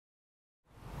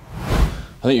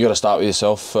I think you've got to start with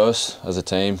yourself first as a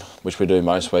team, which we do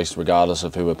most weeks regardless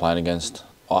of who we're playing against.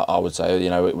 I would say,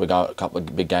 you know, we've got a couple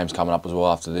of big games coming up as well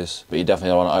after this, but you definitely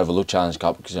don't want to overlook Challenge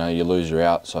Cup because, you know, you lose, you're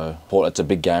out. So it's a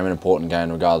big game, an important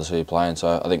game regardless of who you're playing.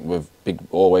 So I think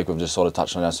all week we've just sort of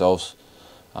touched on ourselves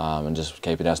and just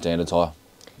keeping our standards high.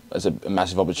 It's a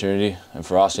massive opportunity, and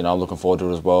for us, you know, I'm looking forward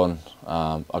to it as well.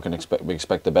 And we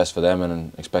expect the best for them,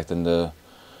 and expect them to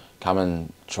come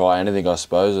and try anything, I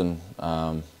suppose. And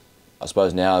I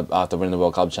suppose now, after winning the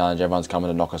World Club Challenge, everyone's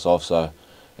coming to knock us off, so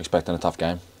expecting a tough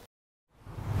game.